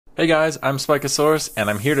Hey guys, I'm SPIKE-A-SAURUS, and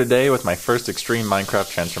I'm here today with my first extreme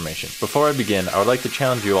Minecraft transformation. Before I begin, I would like to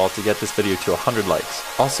challenge you all to get this video to 100 likes.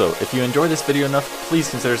 Also, if you enjoy this video enough, please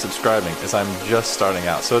consider subscribing, as I'm just starting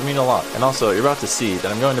out, so it would mean a lot. And also, you're about to see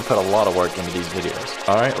that I'm going to put a lot of work into these videos.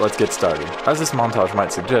 Alright, let's get started. As this montage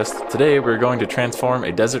might suggest, today we're going to transform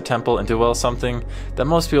a desert temple into, well, something that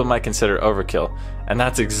most people might consider overkill, and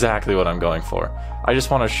that's exactly what I'm going for. I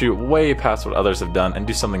just want to shoot way past what others have done and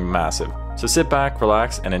do something massive. So sit back,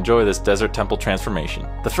 relax, and enjoy this desert temple transformation.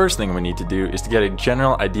 The first thing we need to do is to get a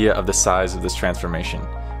general idea of the size of this transformation,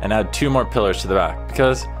 and add 2 more pillars to the back,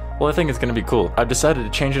 because, well, I think it's going to be cool. I've decided to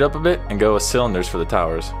change it up a bit and go with cylinders for the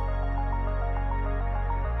towers.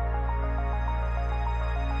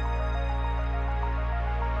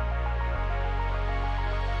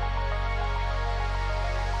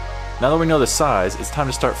 Now that we know the size, it's time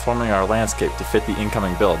to start forming our landscape to fit the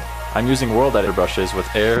incoming build. I'm using world editor brushes with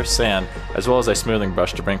air, sand, as well as a smoothing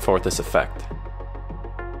brush to bring forth this effect.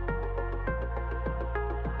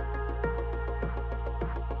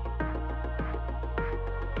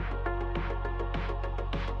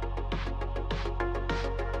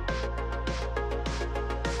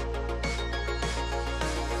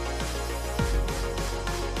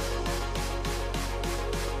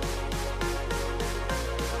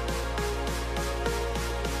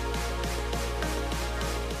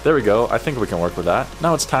 There we go, I think we can work with that.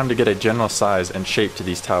 Now it's time to get a general size and shape to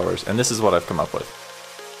these towers, and this is what I've come up with.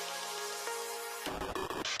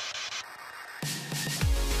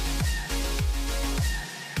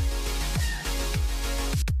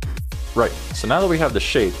 Right, so now that we have the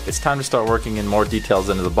shape, it's time to start working in more details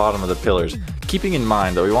into the bottom of the pillars, keeping in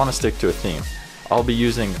mind that we want to stick to a theme. I'll be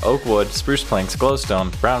using oak wood, spruce planks,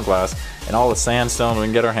 glowstone, brown glass, and all the sandstone we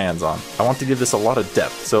can get our hands on. I want to give this a lot of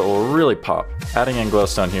depth so it will really pop, adding in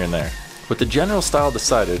glowstone here and there. With the general style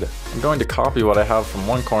decided, I'm going to copy what I have from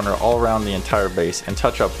one corner all around the entire base and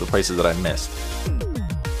touch up the places that I missed.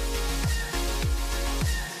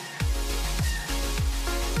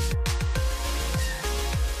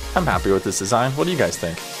 I'm happy with this design, what do you guys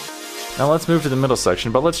think? Now let's move to the middle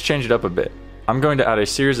section, but let's change it up a bit. I'm going to add a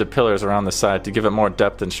series of pillars around the side to give it more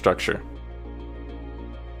depth and structure.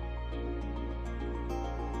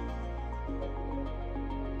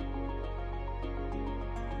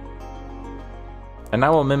 And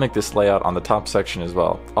now we'll mimic this layout on the top section as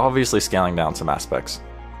well, obviously scaling down some aspects.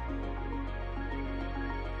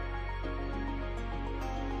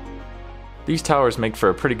 These towers make for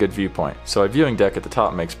a pretty good viewpoint, so a viewing deck at the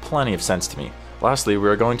top makes plenty of sense to me. Lastly, we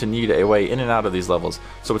are going to need a way in and out of these levels,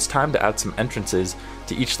 so it's time to add some entrances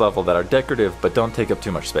to each level that are decorative but don't take up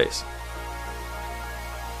too much space.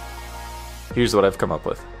 Here's what I've come up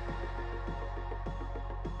with.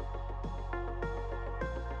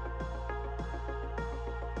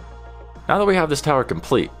 Now that we have this tower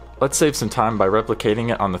complete, let's save some time by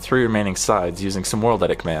replicating it on the 3 remaining sides using some world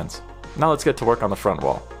edit commands. Now let's get to work on the front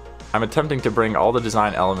wall. I'm attempting to bring all the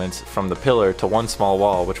design elements from the pillar to one small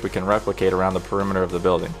wall which we can replicate around the perimeter of the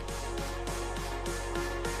building.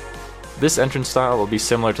 This entrance style will be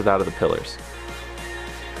similar to that of the pillars.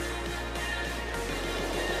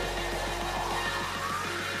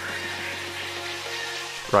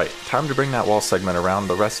 Right, time to bring that wall segment around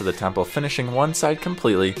the rest of the temple, finishing one side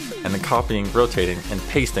completely, and then copying, rotating, and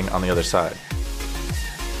pasting on the other side.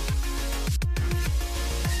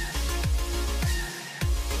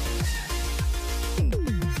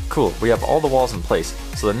 Cool, we have all the walls in place,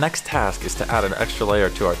 so the next task is to add an extra layer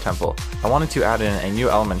to our temple. I wanted to add in a new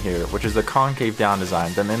element here, which is the concave down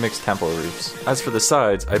design that mimics temple roofs. As for the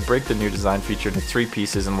sides, I break the new design feature into 3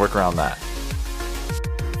 pieces and work around that.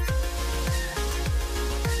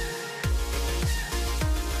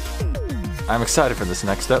 I'm excited for this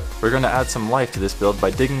next step. We're going to add some life to this build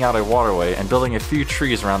by digging out a waterway and building a few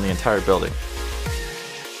trees around the entire building.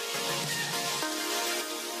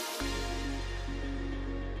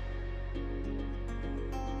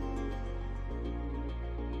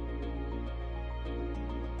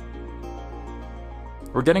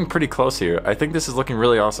 We're getting pretty close here. I think this is looking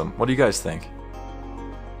really awesome. What do you guys think?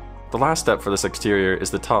 The last step for this exterior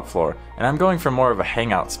is the top floor, and I'm going for more of a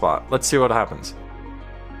hangout spot. Let's see what happens.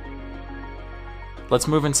 Let's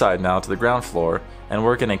move inside now to the ground floor and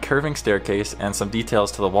work in a curving staircase and some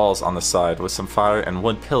details to the walls on the side with some fire and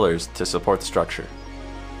wood pillars to support the structure.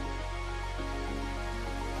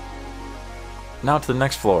 Now to the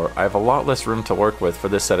next floor. I have a lot less room to work with for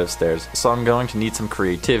this set of stairs, so I'm going to need some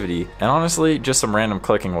creativity, and honestly, just some random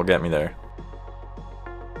clicking will get me there.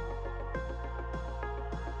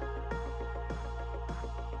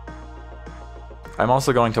 I'm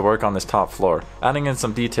also going to work on this top floor, adding in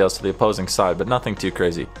some details to the opposing side, but nothing too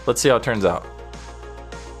crazy. Let's see how it turns out.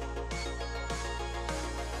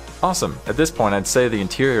 Awesome, at this point I'd say the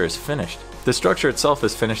interior is finished. The structure itself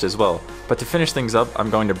is finished as well, but to finish things up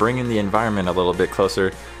I'm going to bring in the environment a little bit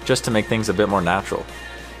closer just to make things a bit more natural.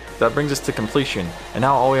 That brings us to completion, and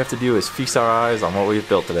now all we have to do is feast our eyes on what we've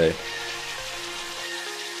built today.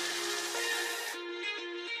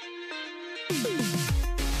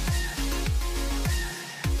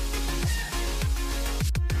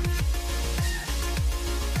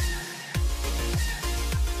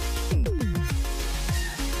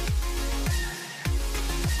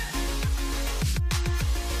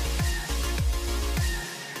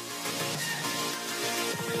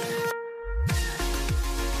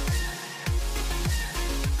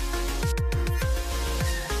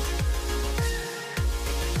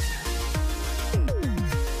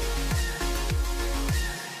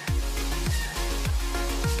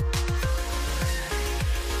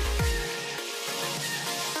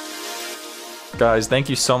 Guys, thank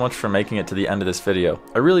you so much for making it to the end of this video.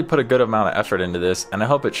 I really put a good amount of effort into this, and I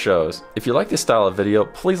hope it shows. If you like this style of video,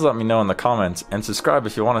 please let me know in the comments, and subscribe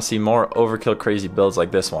if you want to see more overkill crazy builds like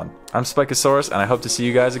this one. I'm SPIKE-A-SAURUS, and I hope to see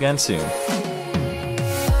you guys again soon.